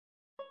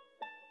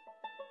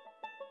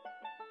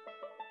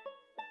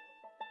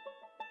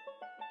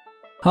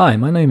Hi,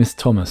 my name is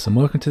Thomas and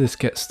welcome to this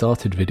Get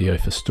Started video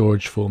for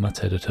Storage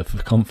Format Editor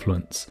for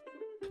Confluence.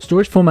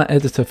 Storage Format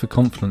Editor for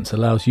Confluence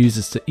allows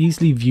users to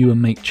easily view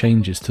and make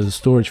changes to the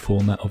storage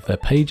format of their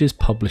pages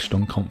published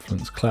on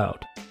Confluence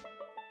Cloud.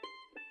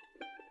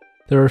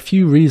 There are a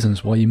few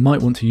reasons why you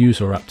might want to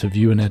use our app to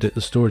view and edit the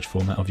storage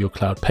format of your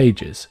cloud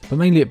pages, but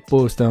mainly it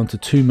boils down to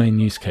two main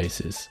use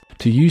cases: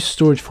 to use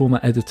Storage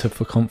Format Editor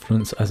for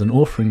Confluence as an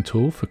authoring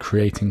tool for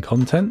creating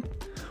content,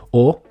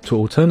 or to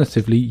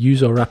alternatively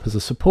use our app as a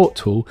support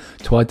tool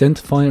to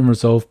identify and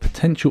resolve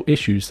potential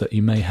issues that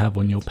you may have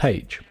on your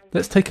page.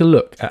 Let's take a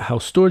look at how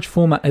Storage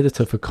Format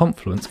Editor for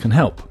Confluence can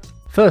help.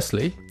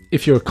 Firstly,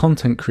 if you're a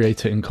content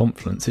creator in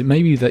Confluence, it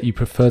may be that you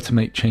prefer to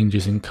make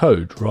changes in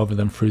code rather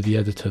than through the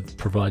editor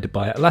provided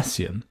by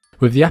Atlassian.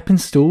 With the app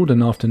installed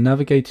and after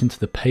navigating to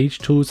the page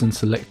tools and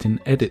selecting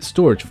Edit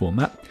Storage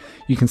Format,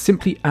 you can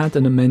simply add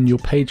and amend your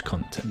page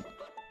content.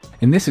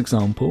 In this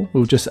example,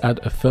 we'll just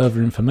add a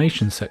further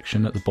information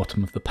section at the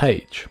bottom of the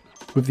page.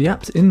 With the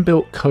app's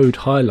inbuilt code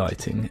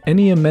highlighting,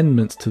 any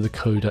amendments to the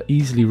code are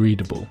easily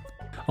readable.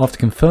 After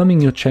confirming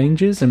your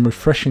changes and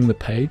refreshing the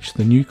page,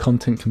 the new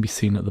content can be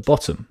seen at the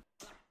bottom.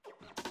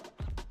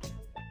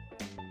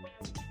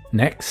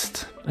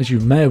 Next, as you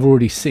may have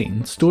already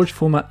seen, Storage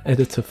Format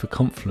Editor for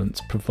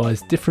Confluence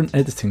provides different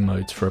editing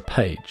modes for a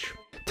page.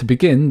 To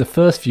begin, the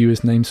first view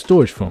is named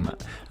Storage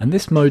Format, and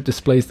this mode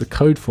displays the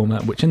code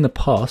format which in the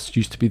past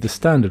used to be the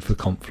standard for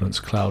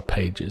Confluence Cloud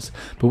pages,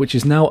 but which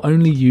is now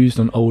only used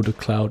on older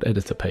Cloud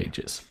Editor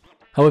pages.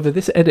 However,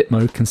 this edit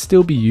mode can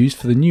still be used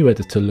for the new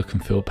editor look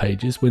and feel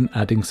pages when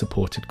adding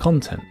supported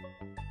content.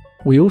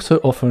 We also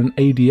offer an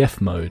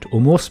ADF mode,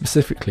 or more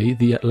specifically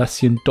the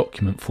Atlassian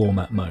document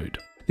format mode.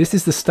 This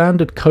is the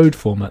standard code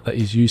format that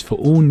is used for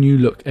all new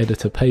look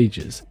editor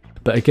pages.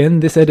 But again,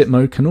 this edit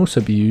mode can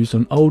also be used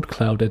on old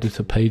Cloud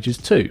Editor pages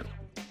too.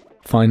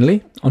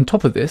 Finally, on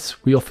top of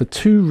this, we offer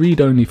two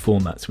read-only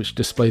formats which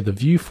display the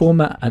view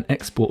format and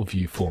export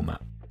view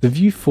format. The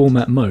view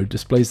format mode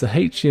displays the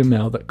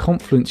HTML that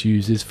Confluence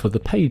uses for the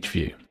page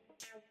view,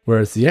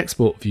 whereas the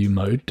export view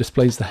mode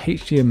displays the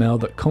HTML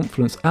that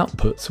Confluence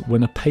outputs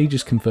when a page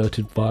is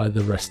converted via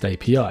the REST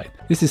API.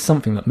 This is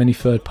something that many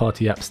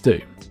third-party apps do.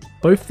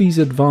 Both these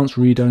advanced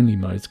read-only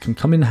modes can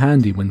come in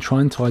handy when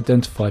trying to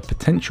identify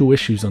potential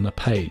issues on a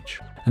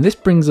page. And this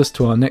brings us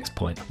to our next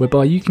point,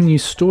 whereby you can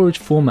use Storage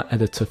Format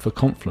Editor for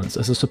Confluence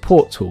as a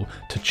support tool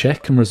to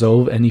check and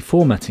resolve any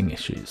formatting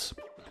issues.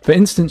 For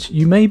instance,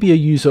 you may be a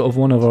user of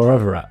one of our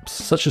other apps,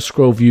 such as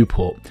Scroll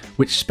Viewport,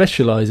 which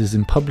specialises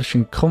in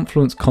publishing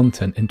Confluence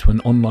content into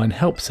an online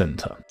help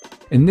center.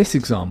 In this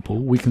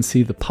example, we can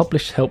see the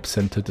published help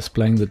center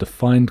displaying the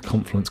defined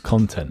Confluence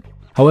content.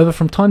 However,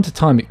 from time to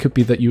time it could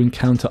be that you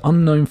encounter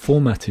unknown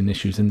formatting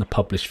issues in the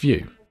published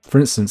view. For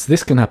instance,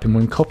 this can happen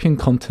when copying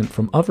content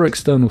from other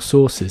external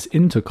sources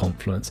into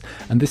Confluence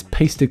and this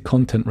pasted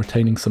content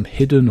retaining some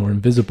hidden or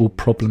invisible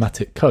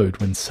problematic code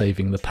when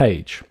saving the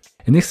page.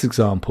 In this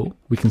example,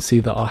 we can see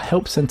that our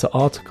Help Center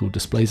article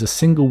displays a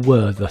single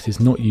word that is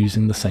not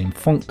using the same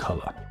font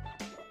color.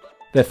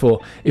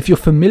 Therefore, if you're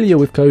familiar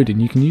with coding,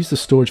 you can use the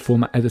Storage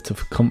Format Editor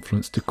for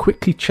Confluence to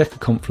quickly check a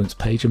Confluence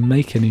page and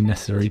make any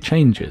necessary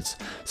changes,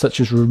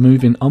 such as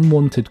removing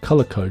unwanted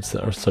color codes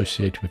that are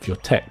associated with your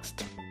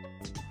text.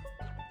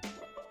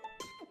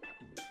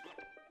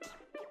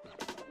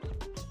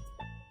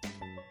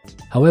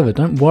 However,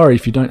 don't worry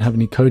if you don't have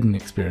any coding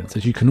experience,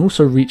 as you can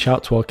also reach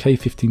out to our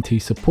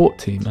K15T support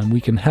team and we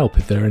can help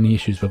if there are any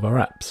issues with our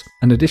apps.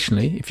 And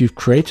additionally, if you've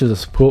created a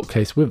support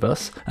case with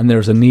us and there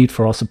is a need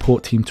for our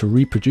support team to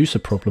reproduce a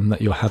problem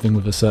that you're having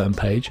with a certain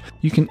page,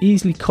 you can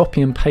easily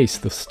copy and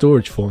paste the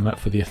storage format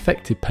for the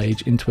affected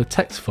page into a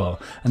text file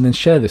and then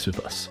share this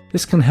with us.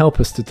 This can help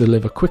us to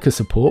deliver quicker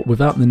support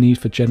without the need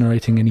for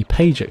generating any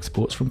page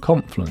exports from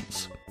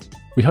Confluence.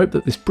 We hope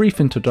that this brief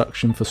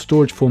introduction for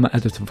Storage Format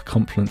Editor for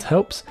Confluence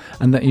helps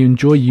and that you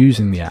enjoy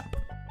using the app.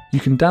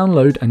 You can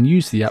download and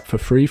use the app for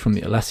free from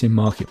the Atlassian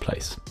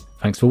marketplace.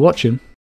 Thanks for watching.